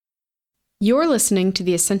You're listening to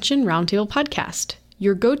the Ascension Roundtable Podcast,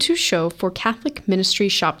 your go-to show for Catholic Ministry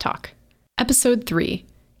Shop Talk. Episode 3,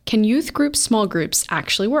 Can Youth Group Small Groups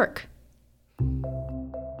Actually Work?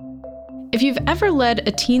 If you've ever led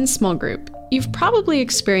a teen small group, you've probably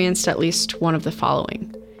experienced at least one of the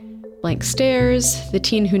following. Blank stares, the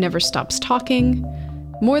teen who never stops talking,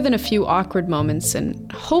 more than a few awkward moments,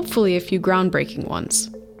 and hopefully a few groundbreaking ones.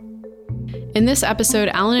 In this episode,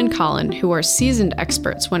 Alan and Colin, who are seasoned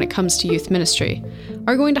experts when it comes to youth ministry,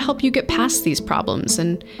 are going to help you get past these problems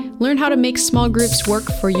and learn how to make small groups work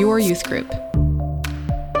for your youth group.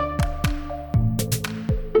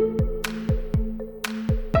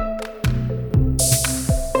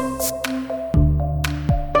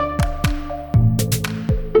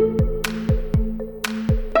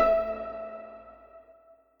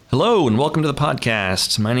 Hello and welcome to the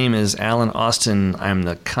podcast. My name is Alan Austin. I'm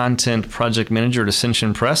the content project manager at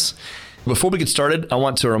Ascension Press. Before we get started, I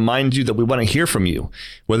want to remind you that we want to hear from you.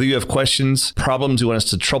 Whether you have questions, problems you want us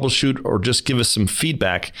to troubleshoot, or just give us some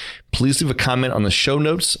feedback, please leave a comment on the show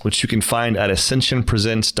notes, which you can find at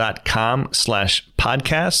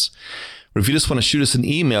ascensionpresents.com/podcasts. Or if you just want to shoot us an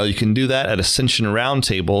email, you can do that at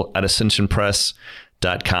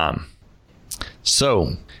ascensionroundtable@ascensionpress.com.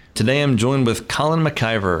 So, today I'm joined with Colin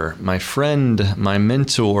McIver, my friend, my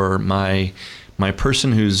mentor, my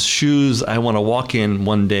person whose shoes I want to walk in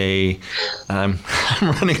one day. I'm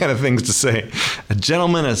running out of things to say. A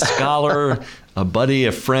gentleman, a scholar, a buddy,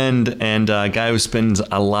 a friend, and a guy who spends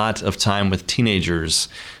a lot of time with teenagers.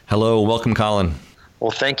 Hello, welcome, Colin.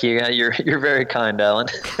 Well, thank you. You're very kind, Alan.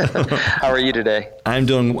 How are you today? I'm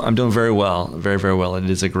doing very well, very, very well. It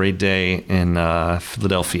is a great day in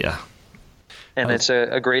Philadelphia. And it's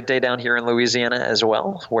a great day down here in Louisiana as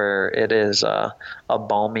well, where it is a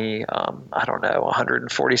balmy,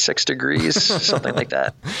 146 degrees, something like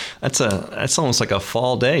that. That's almost like a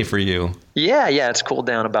fall day for you. Yeah, it's cooled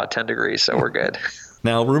down about 10 degrees, so we're good.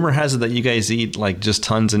 Now, rumor has it that you guys eat like just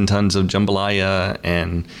tons and tons of jambalaya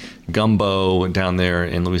and gumbo down there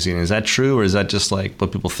in Louisiana. Is that true, or is that just like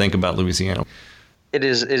what people think about Louisiana? It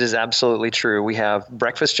is absolutely true. We have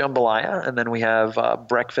breakfast jambalaya, and then we have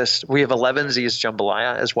breakfast. We have 11sies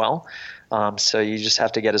jambalaya as well. So you just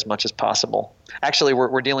have to get as much as possible. Actually,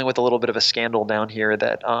 we're dealing with a little bit of a scandal down here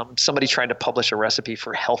that somebody tried to publish a recipe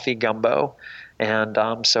for healthy gumbo, and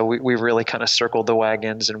so we really kind of circled the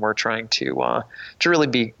wagons, and we're trying to really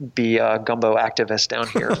be gumbo activists down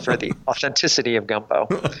here for the authenticity of gumbo.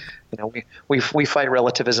 You know, we fight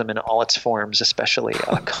relativism in all its forms, especially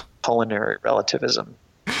culinary relativism.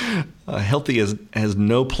 Healthy has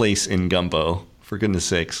no place in gumbo, for goodness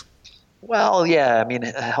sakes. Well, yeah, I mean,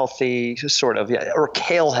 healthy sort of, yeah. Or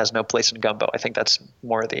kale has no place in gumbo. I think that's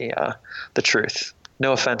more the truth.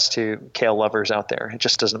 No offense to kale lovers out there. It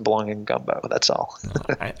just doesn't belong in gumbo. That's all.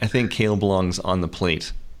 I think kale belongs on the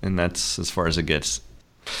plate, and that's as far as it gets.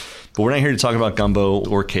 But we're not here to talk about gumbo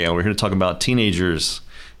or kale. We're here to talk about teenagers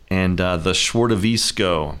and the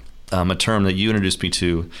Shwardavisko, a term that you introduced me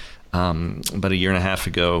to about a year and a half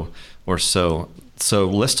ago or so. So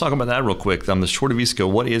let's talk about that real quick. The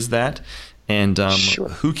Shwardavisko, what is that? And Sure.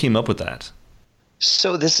 Who came up with that?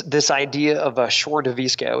 So this idea of a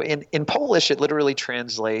Shwardavisko, in Polish, it literally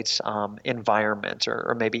translates environment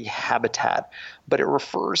or maybe habitat, but it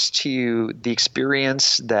refers to the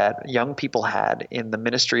experience that young people had in the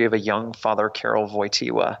ministry of a young Father Karol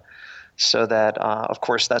Wojtyła. So that, of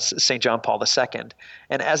course, that's St. John Paul II.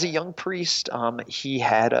 And as a young priest, he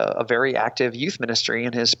had a very active youth ministry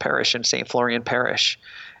in his parish, in St. Florian Parish.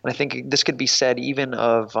 And I think this could be said even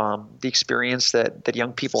of the experience that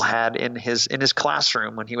young people had in his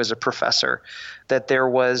classroom when he was a professor, that there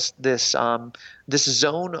was this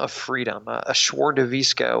zone of freedom, a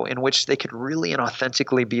Shwardavisko, in which they could really and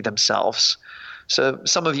authentically be themselves. So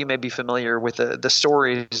some of you may be familiar with the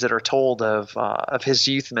stories that are told of his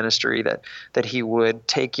youth ministry, that he would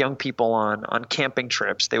take young people on camping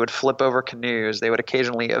trips. They would flip over canoes. They would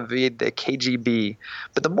occasionally evade the KGB.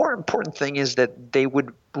 But the more important thing is that they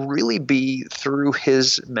would really be, through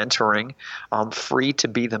his mentoring, free to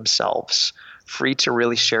be themselves, free to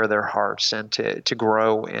really share their hearts and to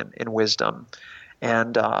grow in wisdom.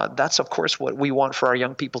 And that's, of course, what we want for our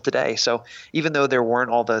young people today. So even though there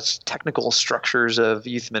weren't all the technical structures of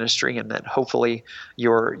youth ministry, and that hopefully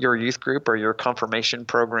your youth group or your confirmation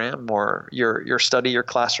program or your study, your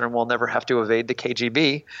classroom will never have to evade the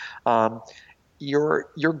KGB, your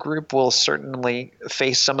group will certainly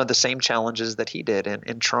face some of the same challenges that he did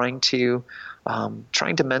in trying to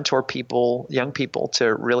mentor people, young people,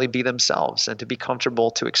 to really be themselves and to be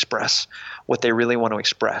comfortable to express what they really want to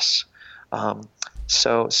express.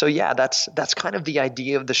 So yeah, that's kind of the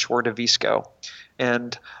idea of the Shwardavisko.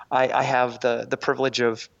 And I have the privilege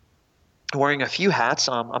of wearing a few hats.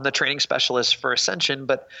 I'm the training specialist for Ascension,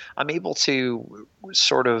 but I'm able to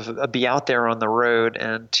sort of be out there on the road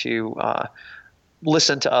and to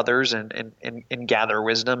listen to others and gather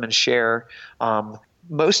wisdom and share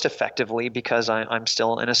most effectively because I'm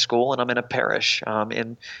still in a school and I'm in a parish.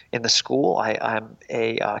 In the school, I'm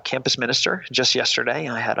a campus minister. Just yesterday,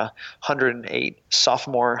 I had 108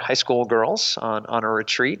 sophomore high school girls on a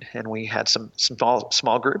retreat, and we had some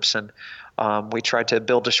small groups, and we tried to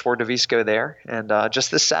build a Shore Divisco there. And just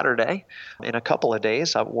this Saturday, in a couple of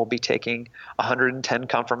days, we'll be taking 110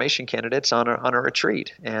 confirmation candidates on a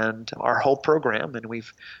retreat. And our whole program, and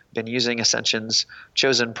we've been using Ascension's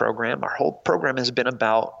Chosen program, our whole program has been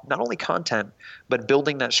about not only content, but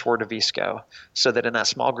building that Shore Divisco so that in that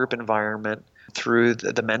small group environment, through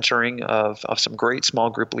the mentoring of some great small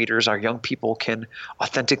group leaders, our young people can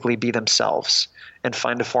authentically be themselves and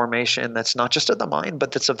find a formation that's not just of the mind,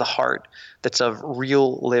 but that's of the heart, that's of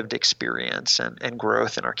real lived experience and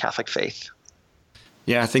growth in our Catholic faith.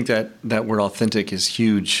 Yeah, I think that word authentic is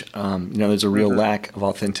huge. There's a real lack of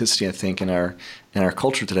authenticity, I think, in our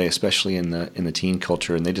culture today, especially in the teen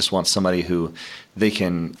culture, and they just want somebody who they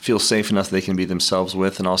can feel safe enough they can be themselves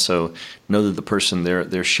with, and also know that the person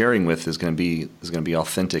they're sharing with is going to be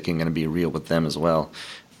authentic and going to be real with them as well.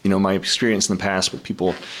 My experience in the past with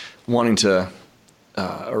people wanting to,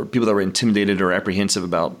 or people that were intimidated or apprehensive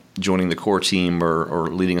about joining the core team or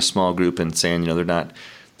leading a small group and saying,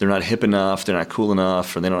 they're not hip enough, they're not cool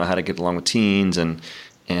enough, or they don't know how to get along with teens. And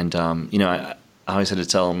I always had to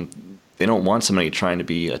tell them they don't want somebody trying to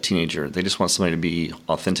be a teenager. They just want somebody to be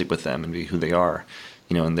authentic with them and be who they are.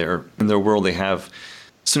 In their world, they have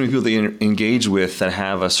so many people they engage with that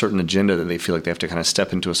have a certain agenda that they feel like they have to kind of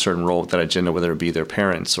step into a certain role with that agenda, whether it be their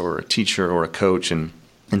parents or a teacher or a coach. And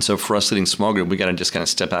so for us leading small group, we got to just kind of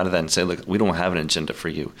step out of that and say, look, we don't have an agenda for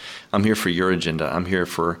you. I'm here for your agenda. I'm here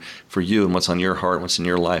for you and what's on your heart, what's in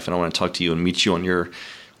your life. And I want to talk to you and meet you on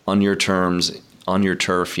your terms, on your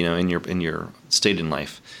turf, in your state in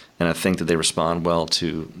life. And I think that they respond well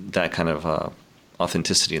to that kind of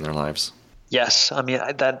authenticity in their lives. Yes,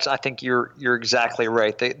 I think you're exactly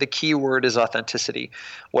right. The key word is authenticity.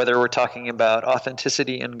 Whether we're talking about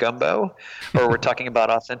authenticity in gumbo or we're talking about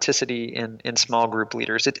authenticity in small group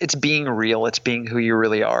leaders, it's being real. It's being who you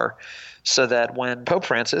really are. So that when Pope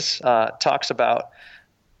Francis talks about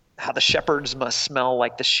how the shepherds must smell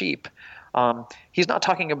like the sheep, he's not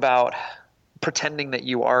talking about pretending that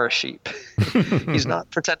you are a sheep. He's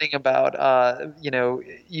not pretending about,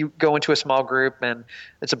 you go into a small group and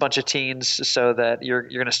it's a bunch of teens so that you're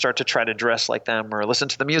going to start to try to dress like them or listen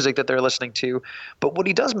to the music that they're listening to. But what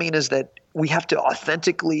he does mean is that we have to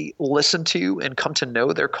authentically listen to and come to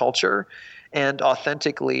know their culture and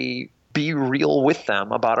authentically be real with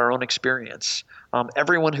them about our own experience.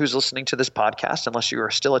 Everyone who's listening to this podcast, unless you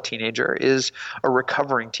are still a teenager, is a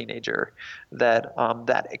recovering teenager.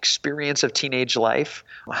 That experience of teenage life,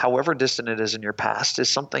 however distant it is in your past, is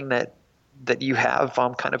something that you have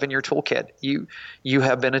kind of in your toolkit. You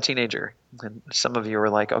have been a teenager, and some of you are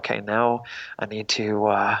like, okay, now I need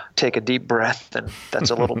to take a deep breath, and that's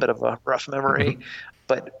a little bit of a rough memory.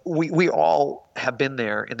 But we all have been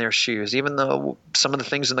there in their shoes, even though some of the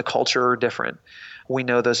things in the culture are different. We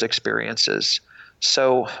know those experiences.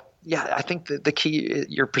 So, yeah, I think the key,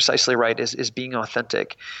 you're precisely right, is being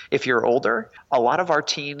authentic. If you're older, a lot of our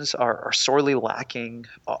teens are sorely lacking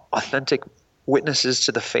authentic witnesses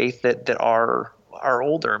to the faith that are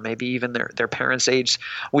older, maybe even their parents' age.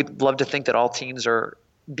 We'd love to think that all teens are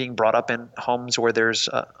being brought up in homes where there's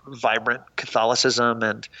vibrant Catholicism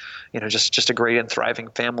and just a great and thriving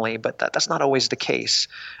family, but that's not always the case.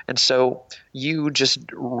 And so you just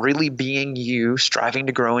really being you, striving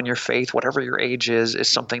to grow in your faith, whatever your age is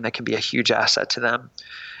something that can be a huge asset to them.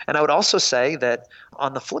 And I would also say that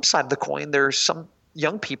on the flip side of the coin, there's some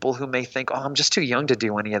young people who may think, I'm just too young to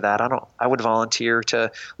do any of that. I would volunteer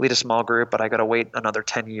to lead a small group, but I got to wait another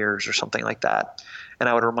 10 years or something like that. And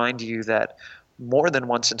I would remind you that more than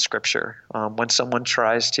once in Scripture, when someone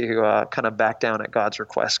tries to kind of back down at God's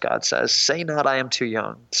request, God says, say not, I am too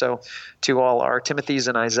young. So to all our Timothys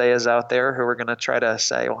and Isaiahs out there who are going to try to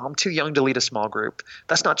say, well, I'm too young to lead a small group.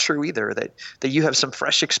 That's not true either, that you have some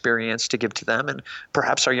fresh experience to give to them. And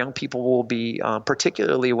perhaps our young people will be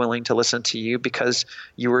particularly willing to listen to you because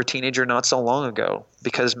you were a teenager not so long ago,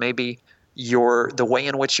 because maybe the way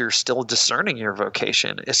in which you're still discerning your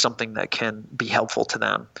vocation is something that can be helpful to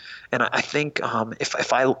them. And I think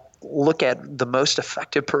if I look at the most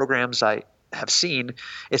effective programs I have seen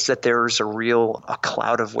is that there's a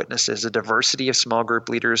cloud of witnesses, a diversity of small group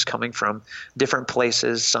leaders coming from different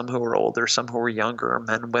places, some who are older, some who are younger,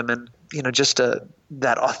 men, women, just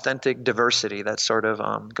that authentic diversity, that's sort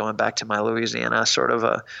of going back to my Louisiana, sort of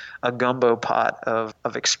a gumbo pot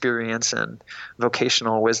of experience and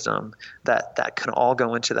vocational wisdom that can all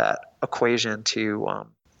go into that equation to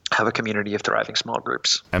have a community of thriving small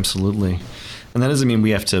groups. Absolutely. And that doesn't mean we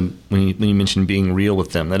have to, when you mention being real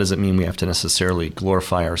with them, that doesn't mean we have to necessarily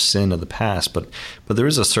glorify our sin of the past, but there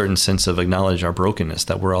is a certain sense of acknowledge our brokenness,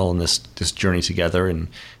 that we're all in this journey together and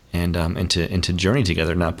to journey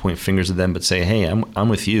together, not point fingers at them, but say, hey, I'm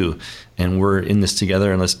with you and we're in this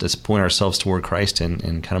together, and let's point ourselves toward Christ and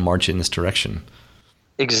kind of march in this direction.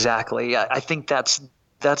 Exactly. I think that's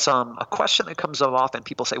a question that comes up often.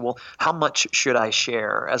 People say, well, how much should I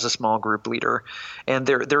share as a small group leader? And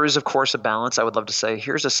there is, of course, a balance. I would love to say,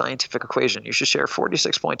 here's a scientific equation. You should share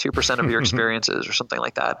 46.2% of your experiences or something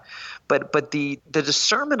like that. But the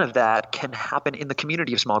discernment of that can happen in the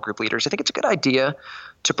community of small group leaders. I think it's a good idea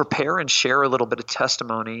to prepare and share a little bit of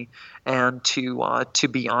testimony and to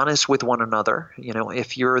be honest with one another.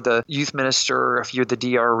 If you're the youth minister, if you're the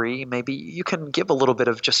DRE, maybe you can give a little bit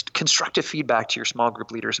of just constructive feedback to your small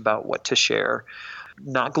group leaders about what to share,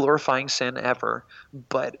 not glorifying sin ever,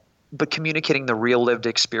 but communicating the real lived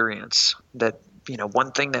experience. That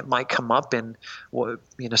one thing that might come up in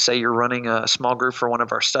say you're running a small group for one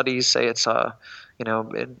of our studies, say it's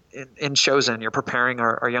in Chosen, you're preparing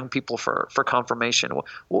our young people for confirmation.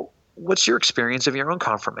 Well, what's your experience of your own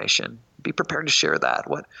confirmation? Be prepared to share that.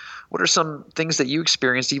 What are some things that you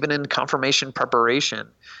experienced even in confirmation preparation?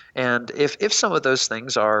 And if some of those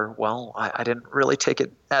things are, well, I didn't really take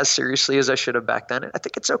it as seriously as I should have back then, I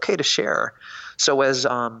think it's okay to share. So as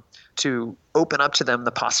to open up to them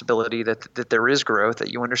the possibility that there is growth, that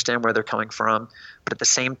you understand where they're coming from, but at the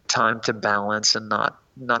same time to balance and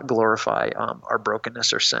not glorify our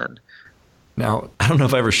brokenness or sin. Now, I don't know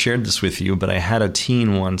if I ever shared this with you, but I had a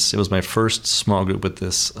teen once. It was my first small group with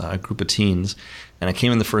this group of teens, and I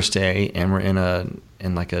came in the first day, and we're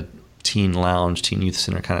in like a teen lounge, teen youth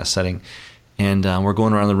center kind of setting, and we're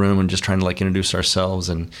going around the room and just trying to introduce ourselves,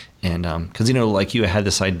 and because like you had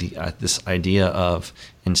this idea of,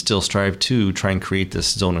 and still strive to try and create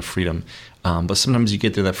this zone of freedom, but sometimes you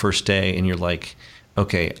get there that first day and you're like,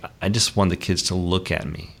 okay, I just want the kids to look at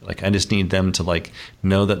me. I just need them to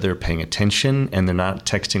know that they're paying attention and they're not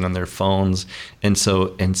texting on their phones. And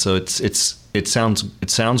so it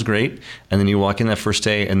sounds great. And then you walk in that first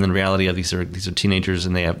day, and then reality of these are teenagers,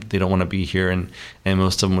 and they don't want to be here, and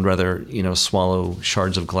most of them would rather swallow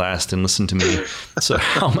shards of glass than listen to me. So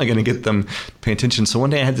how am I going to get them paying attention? So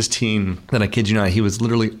one day I had this teen that, I kid you not, he was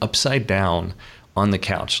literally upside down on the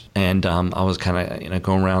couch, and I was kind of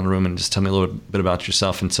going around the room and just tell me a little bit about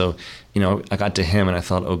yourself. And so I got to him and I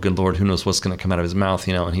thought, oh good Lord, who knows what's going to come out of his mouth,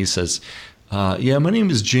 and he says, yeah, my name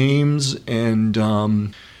is James, and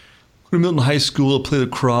I'm in Milton High School, I play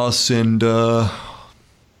lacrosse, and I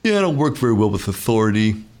don't work very well with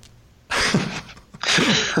authority.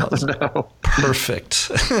 No.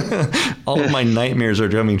 Perfect. All of my nightmares are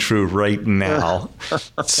coming true right now.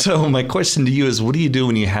 So my question to you is, what do you do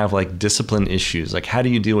when you have discipline issues? How do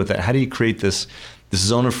you deal with that? How do you create this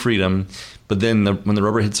zone of freedom? But then when the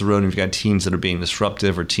rubber hits the road and you've got teens that are being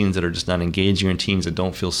disruptive, or teens that are just not engaging, or teens that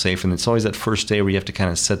don't feel safe, and it's always that first day where you have to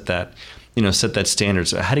kind of set that standard.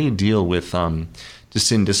 So how do you deal with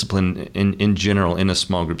just indiscipline in general in a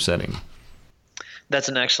small group setting? That's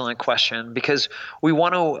an excellent question, because we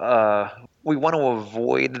want to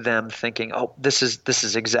avoid them thinking, oh, this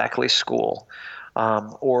is exactly school,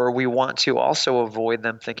 or we want to also avoid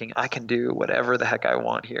them thinking, I can do whatever the heck I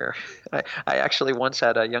want here. I actually once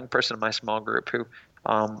had a young person in my small group who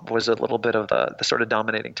was a little bit of the sort of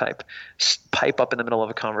dominating type, pipe up in the middle of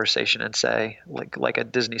a conversation and say, like a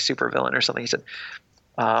Disney supervillain or something. He said,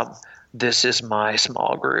 this is my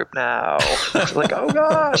small group now. It's oh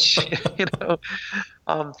gosh,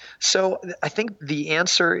 So I think the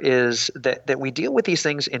answer is that we deal with these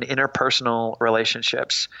things in interpersonal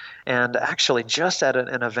relationships. And actually, just at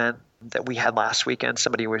an event that we had last weekend,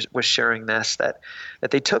 somebody was sharing this, that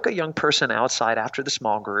they took a young person outside after the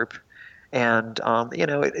small group. And,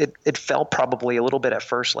 it felt probably a little bit at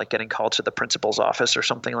first like getting called to the principal's office or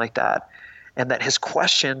something like that. And that his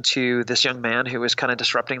question to this young man who was kind of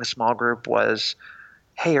disrupting the small group was,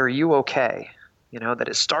 hey, are you okay? That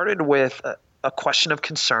it started with a question of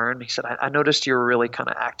concern. He said, I noticed you were really kind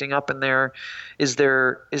of acting up in there. Is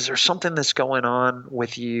there something that's going on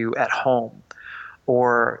with you at home?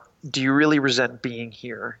 Or do you really resent being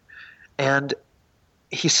here? And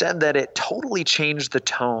he said that it totally changed the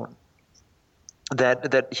tone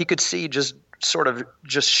that he could see just sort of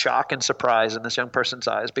just shock and surprise in this young person's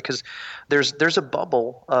eyes, because there's a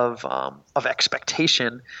bubble of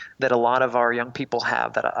expectation that a lot of our young people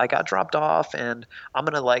have, that I got dropped off and I'm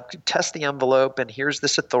going to like test the envelope, and here's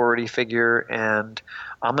this authority figure, and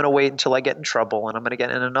I'm going to wait until I get in trouble, and I'm going to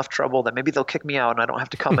get in enough trouble that maybe they'll kick me out and I don't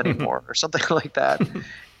have to come anymore or something like that.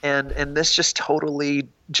 And this just totally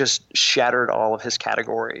just shattered all of his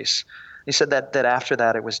categories. He said that after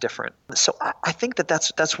that it was different. So I think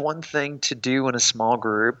that's one thing to do in a small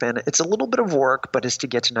group, and it's a little bit of work, but is to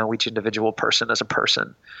get to know each individual person as a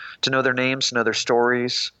person, to know their names, to know their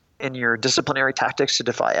stories, in your disciplinary tactics to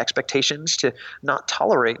defy expectations, to not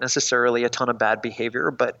tolerate necessarily a ton of bad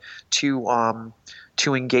behavior, but to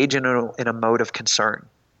engage in a mode of concern.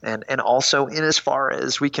 And also in as far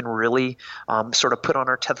as we can really sort of put on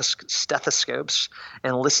our stethoscopes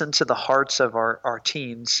and listen to the hearts of our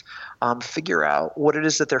teens, figure out what it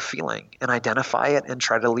is that they're feeling and identify it and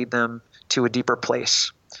try to lead them to a deeper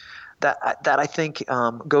place. That I think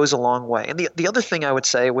goes a long way. And the other thing I would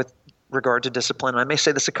say with regard to discipline, and I may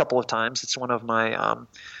say this a couple of times, it's one of my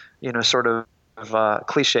sort of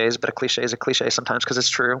cliches, but a cliche is a cliche sometimes because it's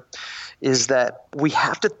true, is that we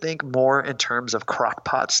have to think more in terms of crock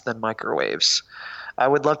pots than microwaves. I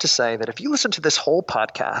would love to say that if you listen to this whole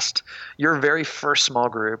podcast, your very first small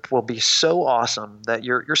group will be so awesome that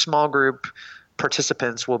your small group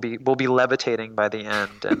participants will be levitating by the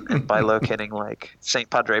end and bilocating like St.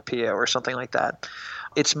 Padre Pio or something like that.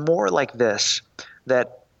 It's more like this,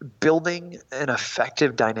 that building an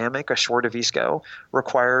effective dynamic, a Shore Divisco,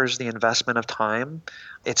 requires the investment of time.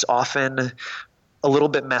 It's often a little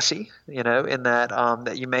bit messy, in that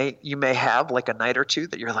that you may have like a night or two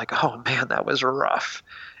that you're like, oh man, that was rough.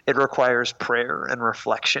 It requires prayer and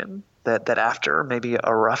reflection that after maybe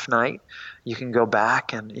a rough night, you can go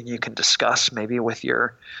back and you can discuss maybe with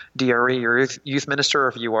your DRE, your youth minister, or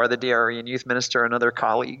if you are the DRE and youth minister, another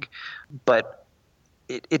colleague. But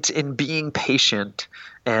it's in being patient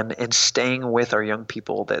and staying with our young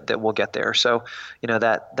people that we'll get there. So,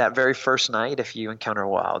 that very first night, if you encounter,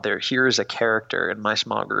 wow, here's a character in my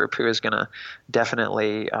small group who is going to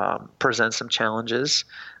definitely present some challenges,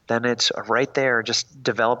 then it's right there. Just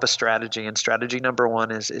develop a strategy. And strategy number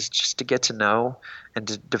one is just to get to know and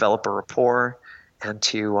to develop a rapport and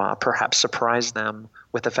to perhaps surprise them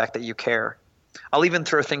with the fact that you care. I'll even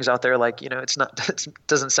throw things out there like, it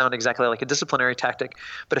doesn't sound exactly like a disciplinary tactic,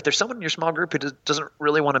 but if there's someone in your small group who doesn't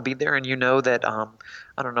really want to be there, and that,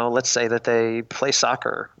 I don't know, let's say that they play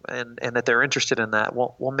soccer and that they're interested in that.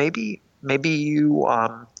 Well, maybe you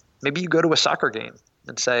go to a soccer game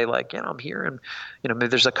and say like, I'm here, and maybe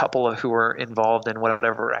there's a couple who are involved in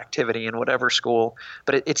whatever activity in whatever school,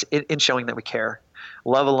 but it's in showing that we care.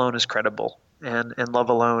 Love alone is credible. And love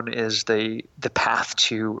alone is the path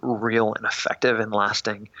to real and effective and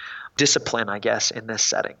lasting discipline, I guess, in this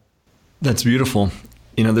setting. That's beautiful.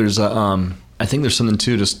 There's I think there's something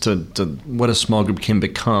too, just to what a small group can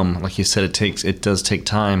become. Like you said, it does take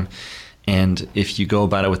time, and if you go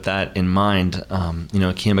about it with that in mind,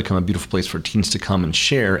 it can become a beautiful place for teens to come and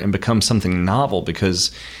share and become something novel,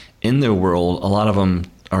 because in their world, a lot of them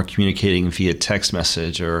are communicating via text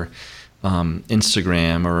message or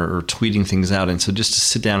Instagram or tweeting things out. And so just to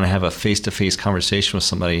sit down and have a face-to-face conversation with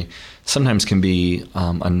somebody sometimes can be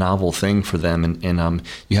a novel thing for them. And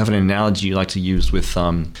you have an analogy you like to use with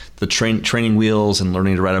the training wheels and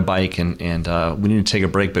learning to ride a bike. And we need to take a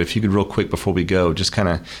break, but if you could real quick before we go, just kind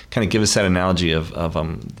of give us that analogy of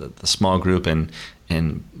the small group and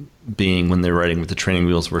being when they're riding with the training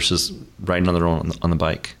wheels versus riding on their own on the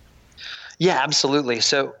bike. Yeah, absolutely.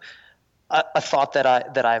 So a thought that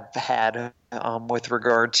I've had with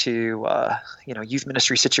regard to youth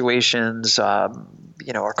ministry situations,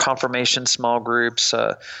 or confirmation small groups,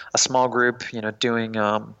 a small group doing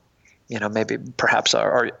maybe perhaps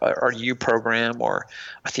our U program or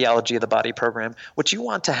a theology of the body program. What you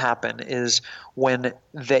want to happen is when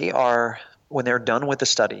they're done with the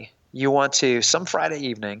study, you want to some Friday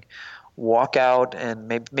evening walk out and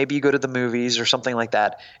maybe you go to the movies or something like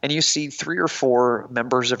that, and you see 3 or 4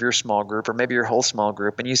 members of your small group or maybe your whole small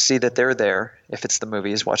group, and you see that they're there, if it's the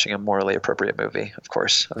movies, watching a morally appropriate movie, of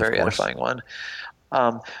course, a very edifying one.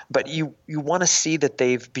 But you want to see that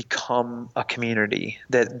they've become a community,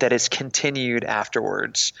 that it's continued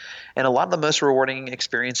afterwards. And a lot of the most rewarding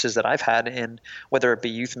experiences that I've had in whether it be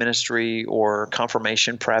youth ministry or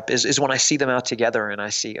confirmation prep is when I see them out together and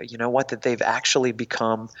I see, that they've actually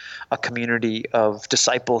become a community of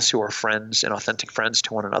disciples who are friends and authentic friends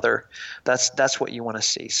to one another. That's what you want to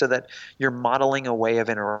see, so that you're modeling a way of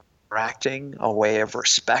interacting, a way of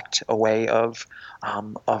respect, a way of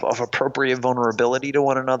appropriate vulnerability to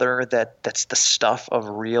one another. That's the stuff of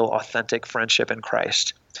real, authentic friendship in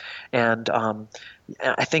Christ. And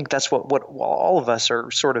I think that's what all of us are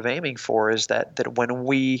sort of aiming for, is that when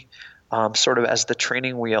we sort of as the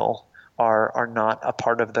training wheel are not a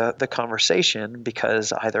part of the conversation,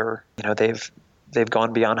 because either they've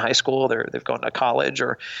gone beyond high school, they've gone to college,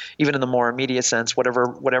 or even in the more immediate sense,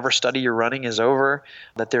 whatever study you're running is over,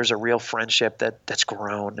 that there's a real friendship that's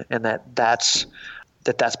grown, and that's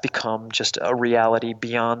become just a reality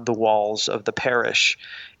beyond the walls of the parish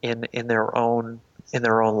in their own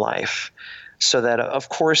life. So that, of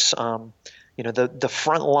course, the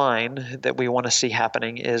front line that we want to see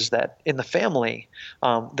happening is that in the family,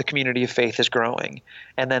 the community of faith is growing.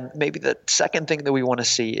 And then maybe the second thing that we want to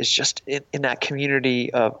see is just in that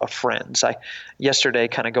community of friends. Yesterday,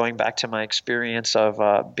 kind of going back to my experience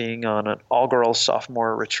of being on an all-girls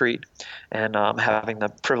sophomore retreat and having the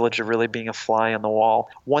privilege of really being a fly on the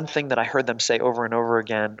wall, one thing that I heard them say over and over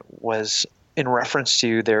again was in reference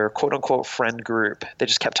to their quote-unquote friend group. They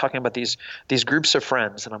just kept talking about these groups of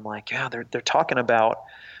friends, and I'm like, yeah, they're talking about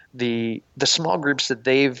the small groups that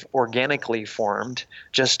they've organically formed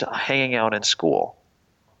just hanging out in school.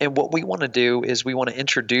 And what we want to do is we want to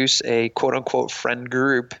introduce a quote-unquote friend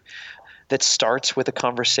group that starts with a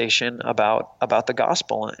conversation about the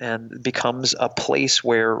gospel and becomes a place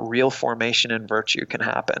where real formation and virtue can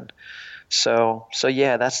happen. So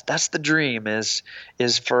yeah, that's the dream is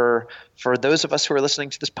for those of us who are listening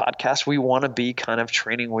to this podcast, we want to be kind of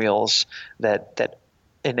training wheels that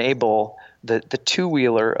enable the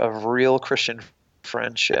two-wheeler of real Christian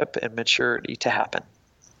friendship and maturity to happen.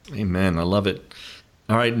 Amen. I love it.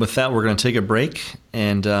 All right, with that, we're going to take a break,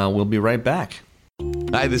 and we'll be right back.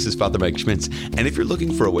 Hi, this is Father Mike Schmitz, and if you're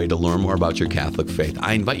looking for a way to learn more about your Catholic faith,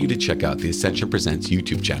 I invite you to check out the Ascension Presents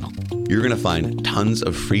YouTube channel. You're going to find tons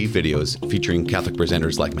of free videos featuring Catholic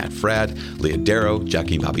presenters like Matt Fradd, Leah Darrow,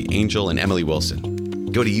 Jackie Bobby Angel, and Emily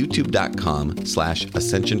Wilson. Go to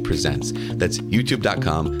youtube.com/Ascension Presents. That's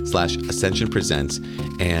youtube.com/Ascension Presents.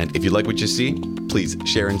 And if you like what you see, please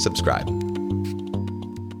share and subscribe.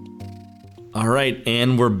 All right,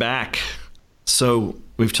 and we're back. So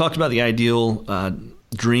we've talked about the ideal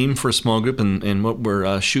dream for a small group and what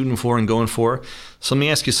we're shooting for and going for. So let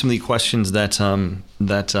me ask you some of the questions that come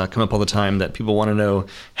up all the time that people want to know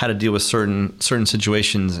how to deal with certain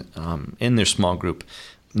situations in their small group.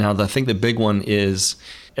 Now, I think the big one is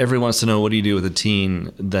everyone wants to know, what do you do with a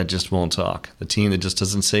teen that just won't talk, the teen that just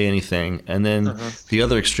doesn't say anything, and then the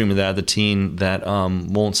other extreme of that, the teen that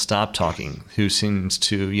won't stop talking, who seems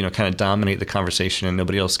to kind of dominate the conversation and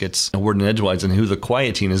nobody else gets a word in edgewise, and who the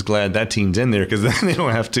quiet teen is glad that teen's in there because then they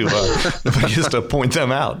don't have to nobody has to point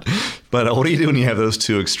them out. But what do you do when you have those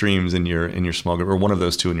two extremes in your small group, or one of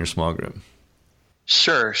those two in your small group?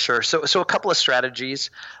 Sure. So a couple of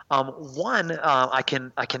strategies. One, I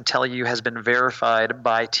can tell you has been verified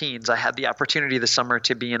by teens. I had the opportunity this summer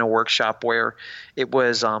to be in a workshop where it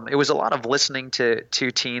was a lot of listening to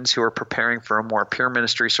teens who are preparing for a more peer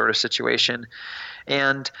ministry sort of situation.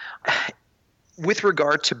 And with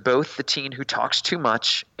regard to both the teen who talks too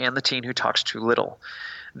much and the teen who talks too little,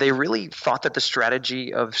 they really thought that the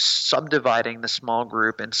strategy of subdividing the small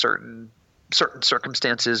group in certain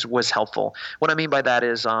circumstances was helpful. What I mean by that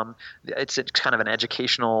is it's kind of an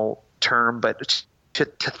educational term, but to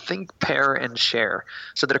think, pair, and share,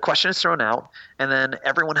 so that a question is thrown out and then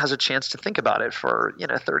everyone has a chance to think about it for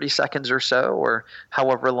 30 seconds or so, or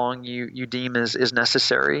however long you deem is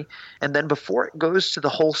necessary. And then before it goes to the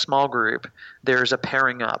whole small group, there's a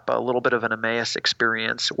pairing up, a little bit of an Emmaus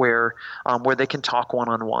experience where they can talk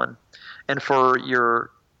one-on-one. And for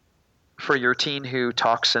your teen who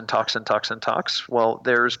talks and talks and talks and talks, well,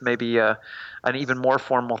 there's maybe an even more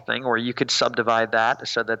formal thing where you could subdivide that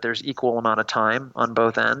so that there's equal amount of time on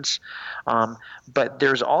both ends. But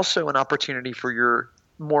there's also an opportunity for your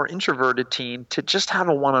more introverted teen to just have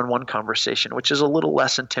a one-on-one conversation, which is a little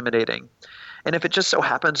less intimidating. And if it just so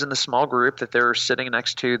happens in the small group that they're sitting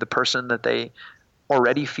next to the person that they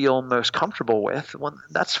already feel most comfortable with, well,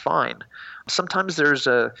 that's fine. Sometimes there's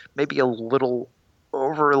maybe a little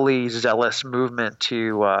overly zealous movement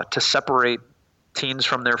to separate teens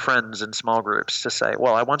from their friends in small groups, to say,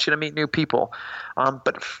 well, I want you to meet new people.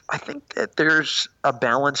 But I think that there's a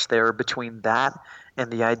balance there between that and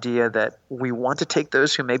the idea that we want to take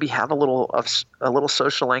those who maybe have a little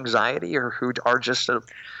social anxiety, or who are just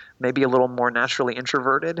maybe a little more naturally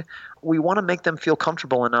introverted. We want to make them feel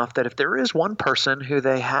comfortable enough that if there is one person who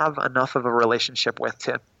they have enough of a relationship with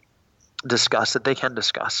discuss, that they can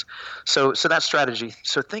discuss. So that strategy.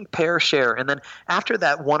 So think, pair, share, and then after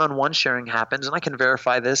that one-on-one sharing happens, and I can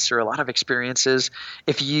verify this through a lot of experiences,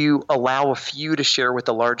 if you allow a few to share with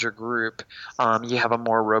the larger group, you have a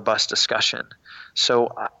more robust discussion.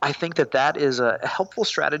 So I think that is a helpful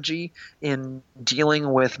strategy in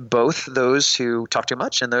dealing with both those who talk too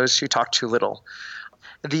much and those who talk too little.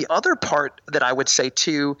 The other part that I would say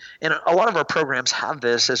too, and a lot of our programs have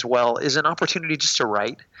this as well, is an opportunity just to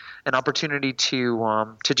write, an opportunity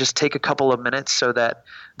to just take a couple of minutes so that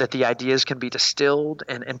the ideas can be distilled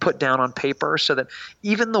and put down on paper, so that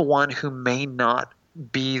even the one who may not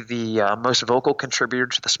be the most vocal contributor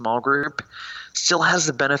to the small group still has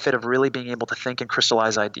the benefit of really being able to think and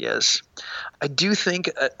crystallize ideas. I do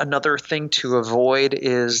think another thing to avoid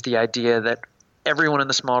is the idea that everyone in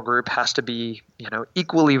the small group has to be,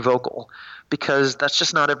 equally vocal, because that's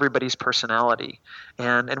just not everybody's personality.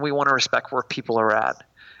 And we want to respect where people are at.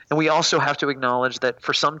 And we also have to acknowledge that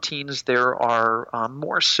for some teens, there are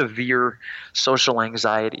more severe social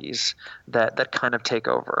anxieties that kind of take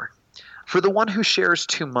over. For the one who shares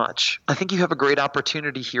too much, I think you have a great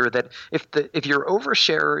opportunity here that if your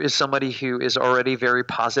oversharer is somebody who is already very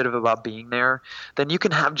positive about being there, then you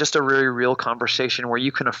can have just a very real conversation where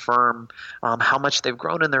you can affirm how much they've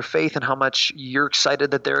grown in their faith and how much you're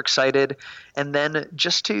excited that they're excited, and then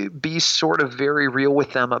just to be sort of very real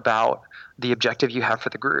with them about the objective you have for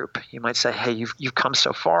the group. You might say, hey, you've come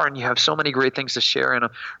so far and you have so many great things to share, and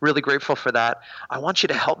I'm really grateful for that. I want you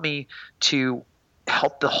to help me to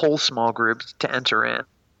help the whole small group to enter in.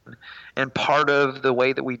 And part of the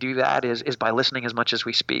way that we do that is by listening as much as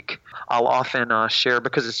we speak. I'll often share,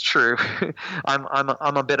 because it's true, I'm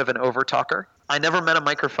a bit of an over talker. I never met a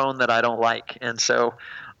microphone that I don't like. And so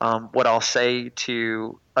what I'll say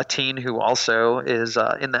to a teen who also is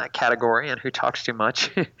in that category and who talks too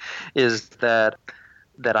much is that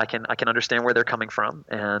I can understand where they're coming from,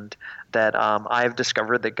 and that I've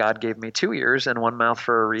discovered that God gave me 2 ears and one mouth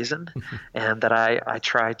for a reason, and that I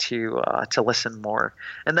try to listen more,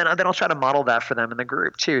 and then I'll try to model that for them in the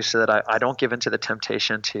group too, so that I don't give into the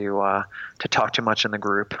temptation to talk too much in the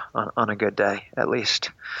group on a good day, at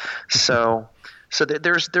least. So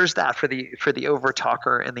there's that for the over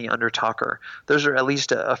talker and the under talker. Those are at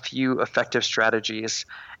least a few effective strategies.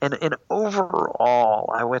 And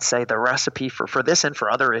overall, I would say the recipe for this and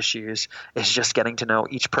for other issues is just getting to know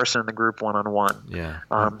each person in the group one-on-one. Yeah.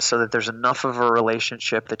 So that there's enough of a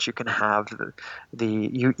relationship that you can have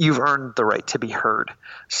you've earned the right to be heard.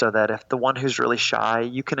 So that if the one who's really shy,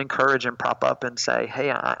 you can encourage and prop up and say,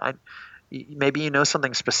 hey, maybe you know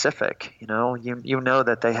something specific. You know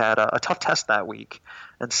that they had a tough test that week,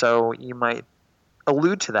 and so you might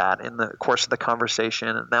allude to that in the course of the conversation,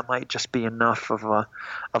 and that might just be enough of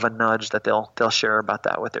a nudge that they'll share about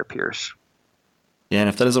that with their peers. Yeah, and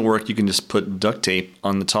if that doesn't work, you can just put duct tape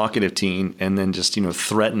on the talkative teen and then just,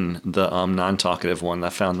 threaten the non-talkative one. I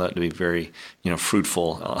found that to be very,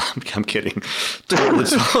 fruitful. I'm kidding.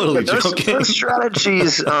 Totally joking. Those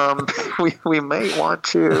strategies, we may want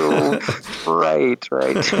to, right.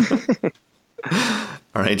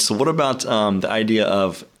 All right, so what about the idea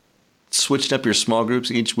of switching up your small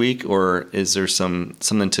groups each week, or is there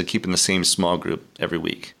something to keep in the same small group every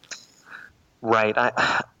week? Right.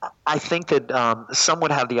 I think that some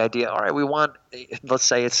would have the idea, all right, we want, let's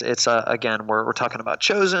say it's again, we're talking about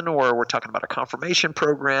Chosen, or we're talking about a confirmation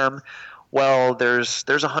program. Well, there's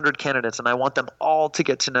 100 candidates, and I want them all to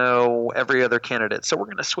get to know every other candidate. So we're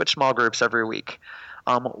going to switch small groups every week.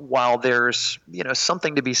 While there's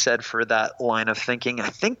something to be said for that line of thinking, I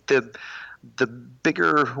think the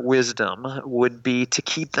bigger wisdom would be to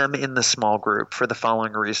keep them in the small group for the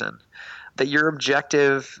following reason. That your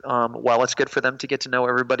objective, while it's good for them to get to know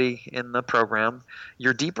everybody in the program,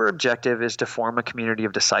 your deeper objective is to form a community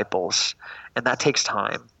of disciples, and that takes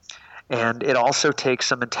time. And it also takes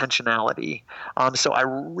some intentionality. So I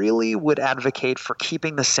really would advocate for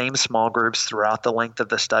keeping the same small groups throughout the length of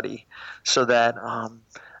the study, so that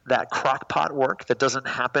that crock-pot work that doesn't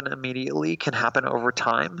happen immediately can happen over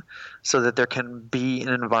time, so that there can be an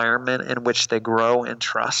environment in which they grow in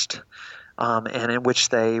trust. And in which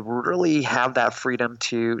they really have that freedom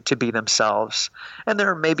to be themselves. And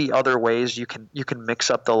there may be other ways you can mix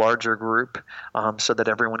up the larger group so that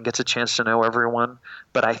everyone gets a chance to know everyone.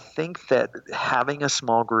 But I think that having a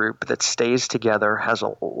small group that stays together has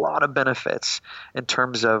a lot of benefits in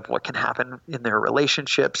terms of what can happen in their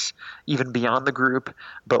relationships, even beyond the group,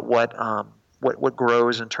 but what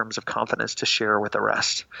grows in terms of confidence to share with the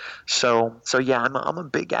rest. So yeah, I'm a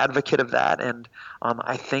big advocate of that, and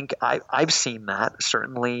I think I've seen that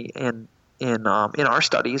certainly in our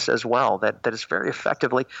studies as well. That is very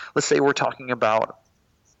effectively. Let's say we're talking about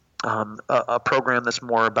a program that's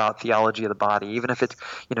more about theology of the body, even if it's,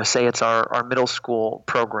 say it's our middle school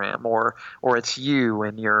program, or it's you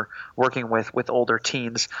and you're working with older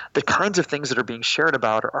teens, the kinds of things that are being shared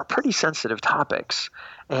about are pretty sensitive topics.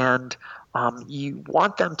 And you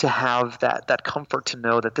want them to have that comfort to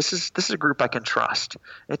know that this is a group I can trust.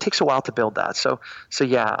 It takes a while to build that. So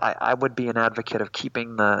yeah, I would be an advocate of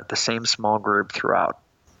keeping the same small group throughout.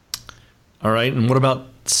 All right. And what about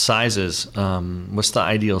sizes? What's the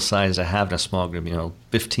ideal size to have in a small group?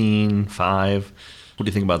 15, 5? What do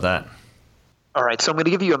you think about that? All right, so I'm going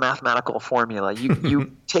to give you a mathematical formula.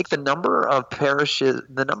 You take the number of parishes,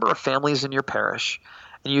 the number of families in your parish,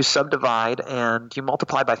 and you subdivide and you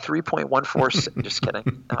multiply by 3.14. Just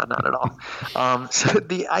kidding. No, not at all. So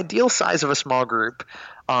the ideal size of a small group,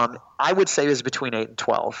 I would say, is between 8 and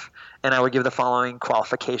 12. And I would give the following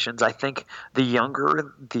qualifications. I think the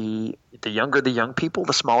younger the young people,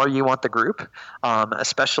 the smaller you want the group.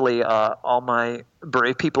 Especially all my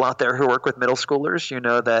brave people out there who work with middle schoolers,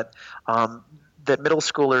 that middle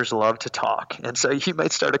schoolers love to talk. And so you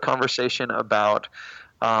might start a conversation about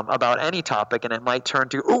any topic, and it might turn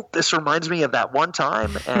to, oh, this reminds me of that one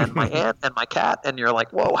time and my aunt and my cat, and you're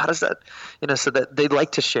like, whoa, how does that, so that they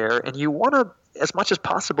like to share, and you want to, as much as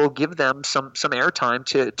possible, give them some airtime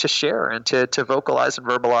to share and to vocalize and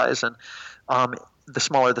verbalize, and the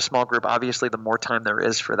smaller the small group, obviously, the more time there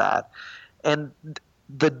is for that. And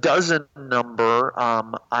the dozen number,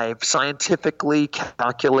 I've scientifically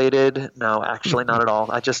calculated. No, actually, not at all.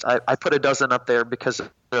 I put a dozen up there because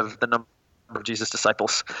of the number of Jesus'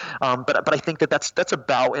 disciples, but I think that's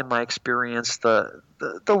about, in my experience, the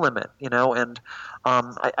limit, and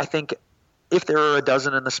I think if there are a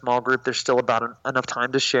dozen in the small group, there's still about enough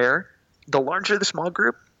time to share. The larger the small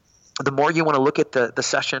group, the more you want to look at the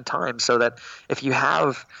session time, so that if you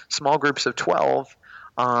have small groups of 12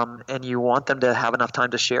 and you want them to have enough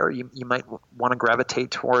time to share, you might want to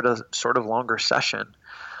gravitate toward a sort of longer session.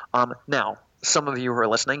 Now, some of you who are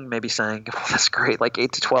listening may be saying, well, that's great, like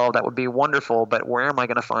 8 to 12, that would be wonderful, but where am I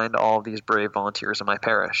going to find all of these brave volunteers in my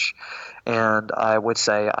parish? And I would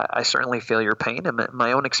say I certainly feel your pain. In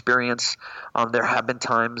my own experience, there have been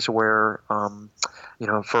times where,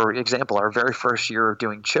 for example, our very first year of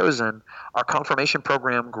doing Chosen, our confirmation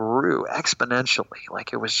program grew exponentially.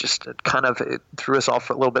 Like, it was just it threw us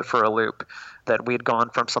off a little bit for a loop, that we had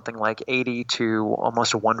gone from something like 80 to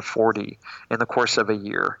almost 140 in the course of a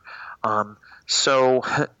year. So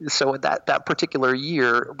that particular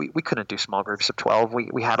year, we couldn't do small groups of 12.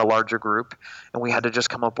 We had a larger group, and we had to just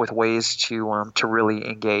come up with ways to really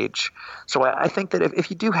engage. So I think that if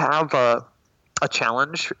you do have a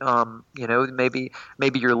challenge, maybe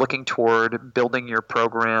you're looking toward building your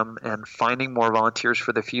program and finding more volunteers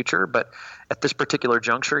for the future. But at this particular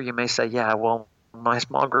juncture, you may say, yeah, well, my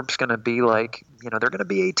small group's going to be like, they're going to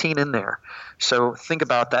be 18 in there. So think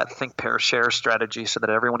about that think, pair, share strategy, so that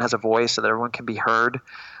everyone has a voice, so that everyone can be heard.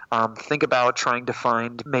 Think about trying to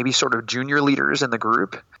find maybe sort of junior leaders in the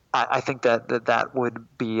group. I think that would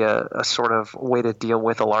be a sort of way to deal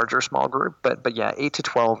with a larger small group. But yeah, 8 to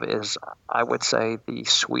 12 is, I would say, the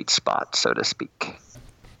sweet spot, so to speak.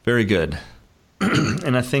 Very good.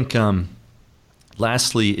 And I think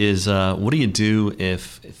lastly is, what do you do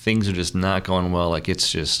if things are just not going well? Like,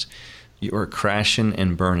 it's just, you're crashing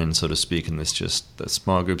and burning, so to speak, and the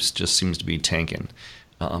small groups just seems to be tanking.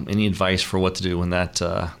 Any advice for what to do when that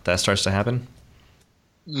starts to happen?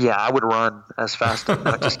 Yeah, I would run as fast.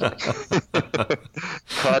 No, just kidding.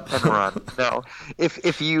 Cut and run. No,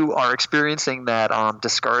 if you are experiencing that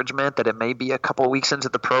discouragement, that it may be a couple of weeks into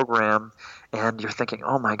the program, and you're thinking,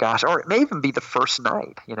 oh my gosh, or it may even be the first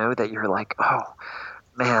night, that you're like, oh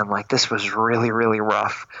man, like this was really, really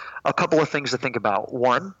rough. A couple of things to think about.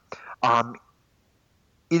 One,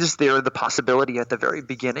 is there the possibility at the very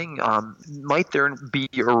beginning, might there be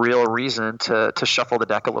a real reason to shuffle the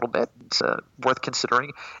deck a little bit? It's worth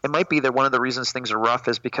considering. It might be that one of the reasons things are rough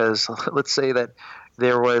is because, let's say that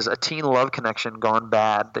there was a teen love connection gone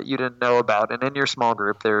bad that you didn't know about, and in your small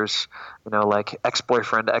group there's, like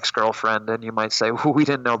ex-boyfriend, ex-girlfriend, and you might say, we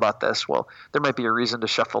didn't know about this. Well, there might be a reason to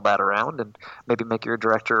shuffle that around and maybe make your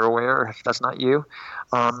director aware if that's not you.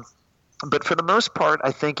 But for the most part,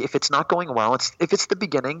 I think if it's not going well, if it's the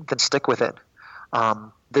beginning, then stick with it.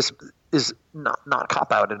 This is not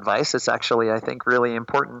cop-out advice. It's actually, I think, really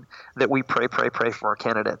important that we pray for our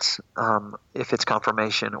candidates, if it's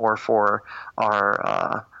confirmation or for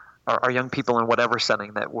our young people in whatever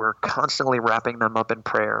setting, that we're constantly wrapping them up in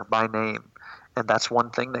prayer by name. And that's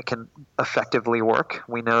one thing that can effectively work.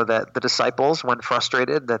 We know that the disciples, when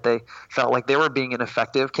frustrated, that they felt like they were being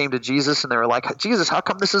ineffective, came to Jesus and they were like, Jesus, how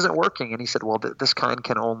come this isn't working? And he said, well, this kind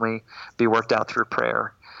can only be worked out through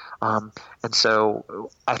prayer. And so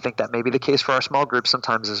I think that may be the case for our small group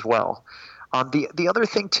sometimes as well. The other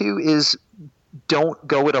thing too is don't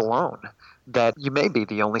go it alone. That you may be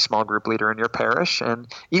the only small group leader in your parish,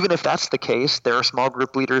 and even if that's the case, there are small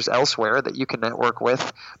group leaders elsewhere that you can network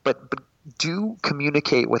with. But do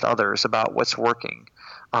communicate with others about what's working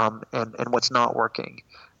and what's not working.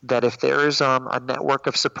 That if there's a network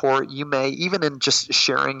of support, you may, even in just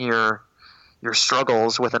sharing your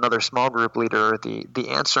struggles with another small group leader, the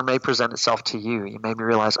answer may present itself to you. You may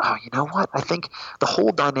realize, oh, you know what? I think the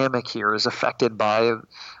whole dynamic here is affected by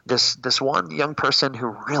this one young person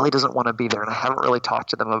who really doesn't want to be there, and I haven't really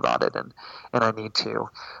talked to them about it, and I need to.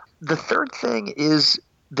 The third thing is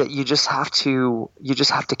that you just have to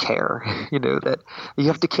care. That you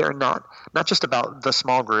have to care not just about the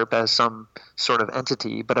small group as some sort of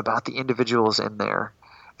entity, but about the individuals in there.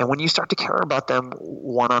 And when you start to care about them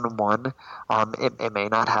one-on-one, it may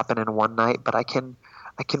not happen in one night, but I can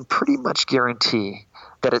pretty much guarantee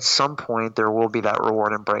that at some point there will be that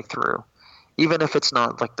reward and breakthrough. Even if it's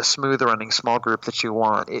not like the smooth-running small group that you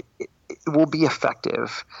want, it will be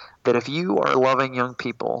effective. That if you are loving young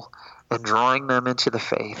people and drawing them into the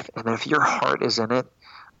faith, and if your heart is in it,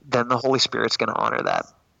 then the Holy Spirit's going to honor that.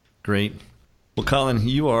 Great. Well, Colin,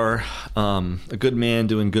 you are a good man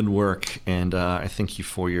doing good work, and I thank you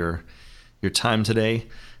for your time today.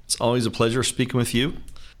 It's always a pleasure speaking with you.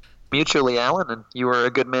 Mutually, Alan, and you are a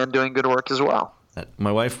good man doing good work as well.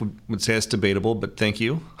 My wife would say it's debatable, but thank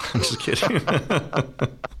you. I'm just kidding.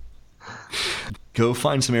 Go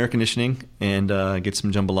find some air conditioning and get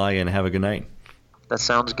some jambalaya and have a good night. That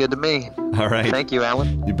sounds good to me. All right. Thank you,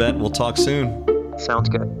 Alan. You bet. We'll talk soon. Sounds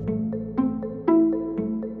good.